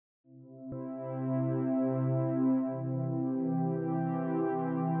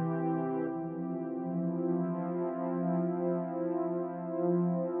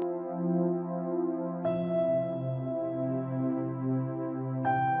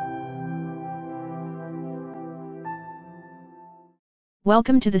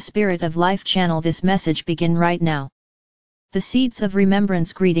Welcome to the Spirit of Life channel. This message begin right now. The seeds of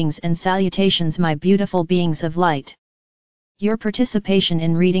remembrance. Greetings and salutations, my beautiful beings of light. Your participation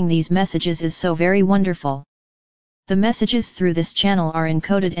in reading these messages is so very wonderful. The messages through this channel are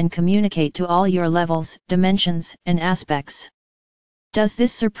encoded and communicate to all your levels, dimensions, and aspects. Does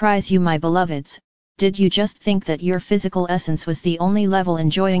this surprise you, my beloveds? Did you just think that your physical essence was the only level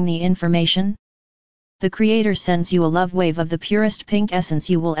enjoying the information? The Creator sends you a love wave of the purest pink essence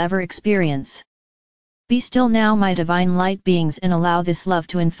you will ever experience. Be still now, my divine light beings, and allow this love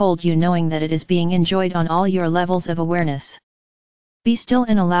to enfold you, knowing that it is being enjoyed on all your levels of awareness. Be still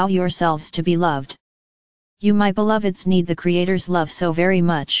and allow yourselves to be loved. You, my beloveds, need the Creator's love so very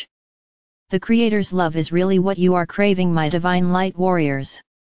much. The Creator's love is really what you are craving, my divine light warriors.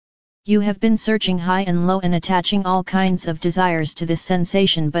 You have been searching high and low and attaching all kinds of desires to this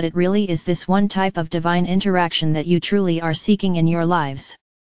sensation, but it really is this one type of divine interaction that you truly are seeking in your lives.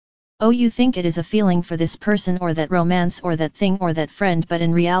 Oh, you think it is a feeling for this person or that romance or that thing or that friend, but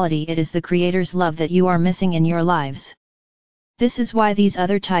in reality it is the Creator's love that you are missing in your lives. This is why these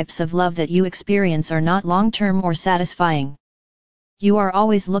other types of love that you experience are not long-term or satisfying. You are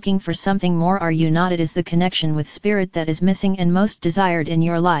always looking for something more, are you not? It is the connection with Spirit that is missing and most desired in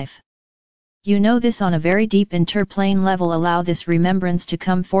your life. You know this on a very deep interplane level. Allow this remembrance to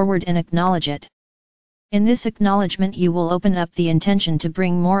come forward and acknowledge it. In this acknowledgement you will open up the intention to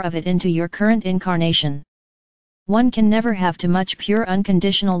bring more of it into your current incarnation. One can never have too much pure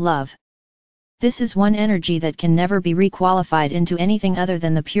unconditional love. This is one energy that can never be requalified into anything other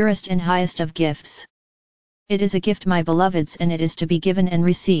than the purest and highest of gifts. It is a gift, my beloveds, and it is to be given and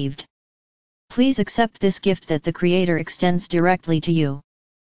received. Please accept this gift that the Creator extends directly to you.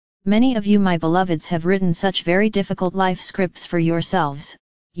 Many of you, my beloveds, have written such very difficult life scripts for yourselves.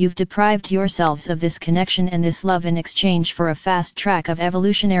 You've deprived yourselves of this connection and this love in exchange for a fast track of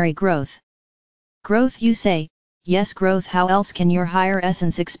evolutionary growth. Growth, you say? Yes, growth. How else can your higher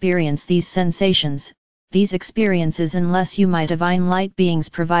essence experience these sensations, these experiences, unless you, my divine light beings,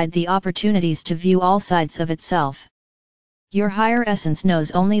 provide the opportunities to view all sides of itself? Your higher essence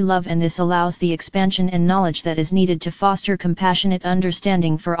knows only love, and this allows the expansion and knowledge that is needed to foster compassionate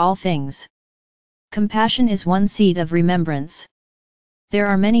understanding for all things. Compassion is one seed of remembrance. There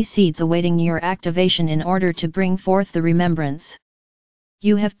are many seeds awaiting your activation in order to bring forth the remembrance.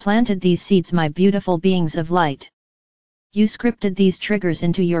 You have planted these seeds, my beautiful beings of light. You scripted these triggers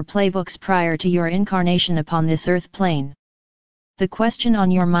into your playbooks prior to your incarnation upon this earth plane. The question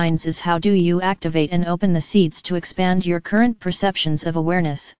on your minds is, how do you activate and open the seeds to expand your current perceptions of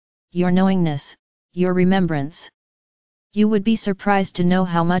awareness, your knowingness, your remembrance? You would be surprised to know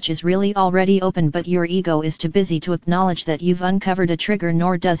how much is really already open, but your ego is too busy to acknowledge that you've uncovered a trigger,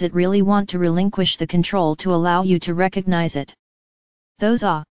 nor does it really want to relinquish the control to allow you to recognize it. Those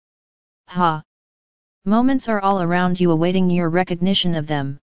aha moments are all around you, awaiting your recognition of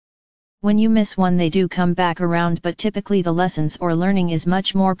them. When you miss one, they do come back around, but typically the lessons or learning is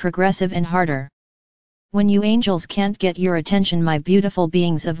much more progressive and harder. When you angels can't get your attention, my beautiful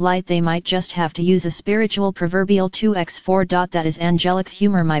beings of light, they might just have to use a spiritual proverbial 2x4. That is angelic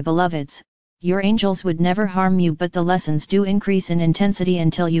humor, my beloveds. Your angels would never harm you, but the lessons do increase in intensity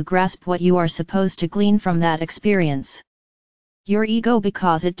until you grasp what you are supposed to glean from that experience. Your ego,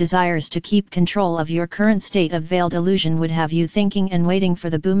 because it desires to keep control of your current state of veiled illusion, would have you thinking and waiting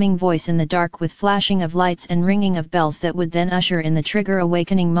for the booming voice in the dark with flashing of lights and ringing of bells that would then usher in the trigger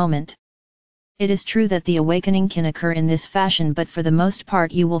awakening moment. It is true that the awakening can occur in this fashion, but for the most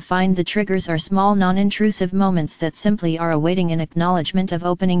part you will find the triggers are small, non-intrusive moments that simply are awaiting an acknowledgement of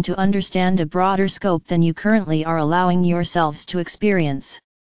opening to understand a broader scope than you currently are allowing yourselves to experience.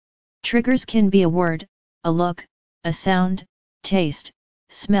 Triggers can be a word, a look, a sound, taste,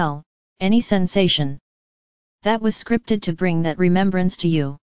 smell, any sensation that was scripted to bring that remembrance to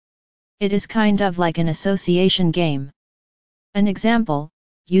you. It is kind of like an association game. An example: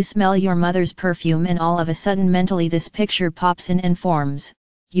 you smell your mother's perfume and all of a sudden mentally this picture pops in and forms.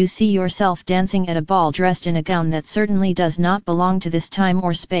 You see yourself dancing at a ball dressed in a gown that certainly does not belong to this time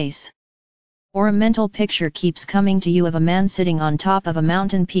or space. Or a mental picture keeps coming to you of a man sitting on top of a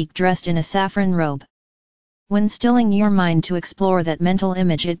mountain peak dressed in a saffron robe. When stilling your mind to explore that mental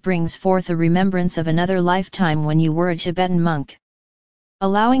image, it brings forth a remembrance of another lifetime when you were a Tibetan monk.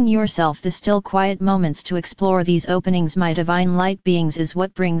 Allowing yourself the still quiet moments to explore these openings, my divine light beings, is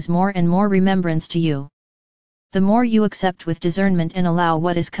what brings more and more remembrance to you. The more you accept with discernment and allow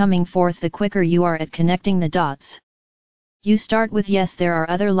what is coming forth, the quicker you are at connecting the dots. You start with, yes, there are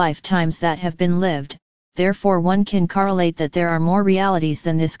other lifetimes that have been lived, therefore one can correlate that there are more realities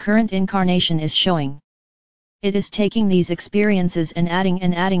than this current incarnation is showing. It is taking these experiences and adding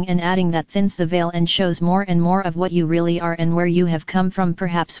and adding and adding that thins the veil and shows more and more of what you really are and where you have come from,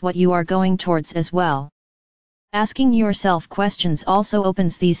 perhaps what you are going towards as well. Asking yourself questions also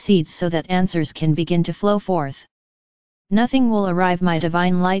opens these seeds so that answers can begin to flow forth. Nothing will arrive, my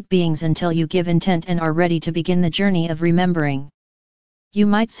divine light beings, until you give intent and are ready to begin the journey of remembering. You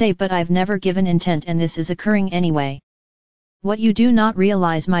might say, but I've never given intent and this is occurring anyway. What you do not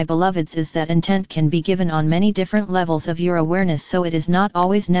realize, my beloveds, is that intent can be given on many different levels of your awareness, so it is not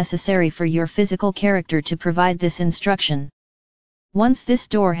always necessary for your physical character to provide this instruction. Once this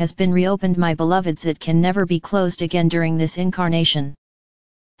door has been reopened, my beloveds, it can never be closed again during this incarnation.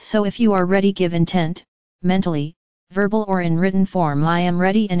 So if you are ready, give intent, mentally, verbal or in written form. I am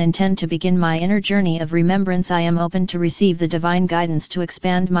ready and intend to begin my inner journey of remembrance. I am open to receive the divine guidance to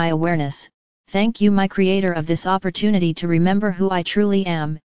expand my awareness. Thank you, my Creator, of this opportunity to remember who I truly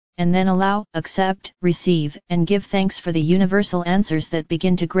am, and then allow, accept, receive, and give thanks for the universal answers that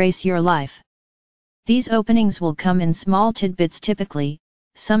begin to grace your life. These openings will come in small tidbits, typically,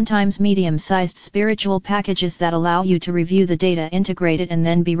 sometimes medium-sized spiritual packages that allow you to review the data, integrate it, and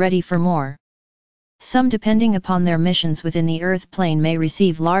then be ready for more. Some, depending upon their missions within the earth plane, may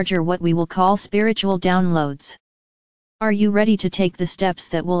receive larger, what we will call spiritual downloads. Are you ready to take the steps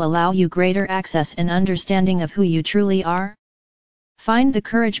that will allow you greater access and understanding of who you truly are? Find the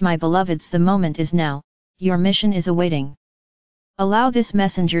courage, my beloveds, the moment is now, your mission is awaiting. Allow this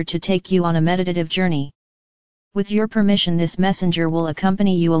messenger to take you on a meditative journey. With your permission, this messenger will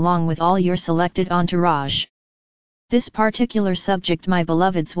accompany you along with all your selected entourage. This particular subject, my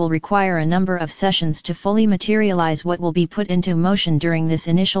beloveds, will require a number of sessions to fully materialize what will be put into motion during this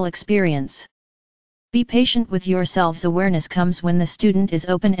initial experience. Be patient with yourselves. Awareness comes when the student is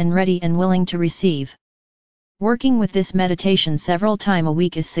open and ready and willing to receive. Working with this meditation several times a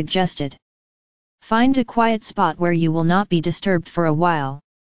week is suggested. Find a quiet spot where you will not be disturbed for a while.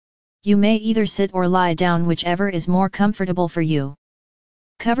 You may either sit or lie down, whichever is more comfortable for you.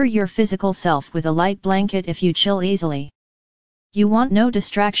 Cover your physical self with a light blanket if you chill easily. You want no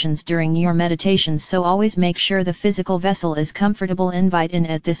distractions during your meditations, so always make sure the physical vessel is comfortable. Invite in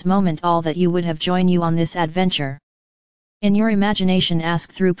at this moment all that you would have join you on this adventure. In your imagination,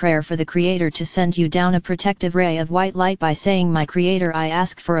 ask through prayer for the Creator to send you down a protective ray of white light by saying, my Creator, I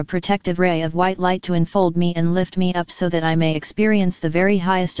ask for a protective ray of white light to enfold me and lift me up so that I may experience the very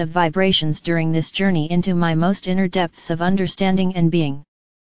highest of vibrations during this journey into my most inner depths of understanding and being.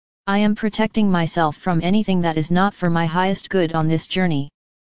 I am protecting myself from anything that is not for my highest good on this journey.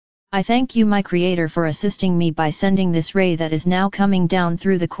 I thank you, my Creator, for assisting me by sending this ray that is now coming down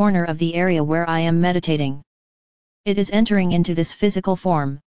through the corner of the area where I am meditating. It is entering into this physical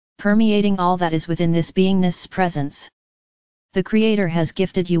form, permeating all that is within this beingness presence. The Creator has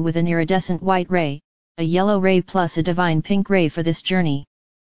gifted you with an iridescent white ray, a yellow ray plus a divine pink ray for this journey.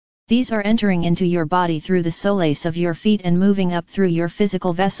 These are entering into your body through the soles of your feet and moving up through your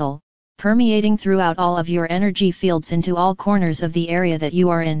physical vessel, permeating throughout all of your energy fields into all corners of the area that you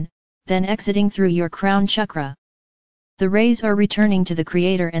are in, then exiting through your crown chakra. The rays are returning to the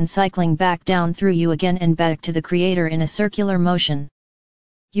Creator and cycling back down through you again and back to the Creator in a circular motion.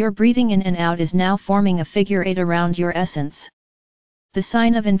 Your breathing in and out is now forming a figure 8 around your essence. The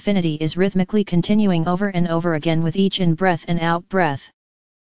sign of infinity is rhythmically continuing over and over again with each in-breath and out-breath.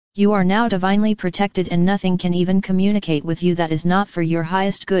 You are now divinely protected, and nothing can even communicate with you that is not for your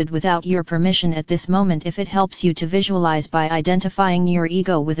highest good without your permission at this moment. If it helps you to visualize by identifying your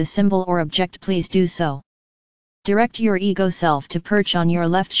ego with a symbol or object, please do so. Direct your ego self to perch on your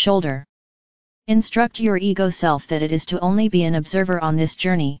left shoulder. Instruct your ego self that it is to only be an observer on this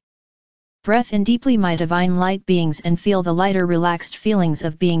journey. Breath in deeply, my divine light beings, and feel the lighter, relaxed feelings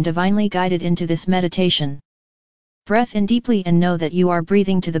of being divinely guided into this meditation. Breath in deeply and know that you are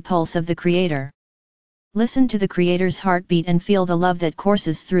breathing to the pulse of the Creator. Listen to the Creator's heartbeat and feel the love that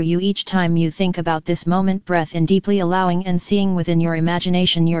courses through you each time you think about this moment. Breath in deeply, allowing and seeing within your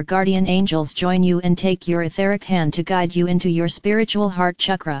imagination your guardian angels join you and take your etheric hand to guide you into your spiritual heart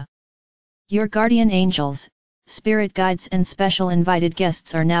chakra. Your guardian angels, spirit guides and special invited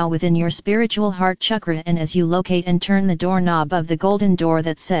guests are now within your spiritual heart chakra, and as you locate and turn the doorknob of the golden door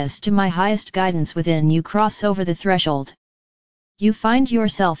that says to my highest guidance within, you cross over the threshold. You find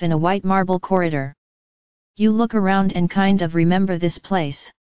yourself in a white marble corridor. You look around and kind of remember this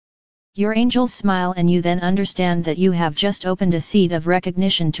place. Your angels smile, and you then understand that you have just opened a seed of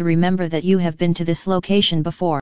recognition to remember that you have been to this location before.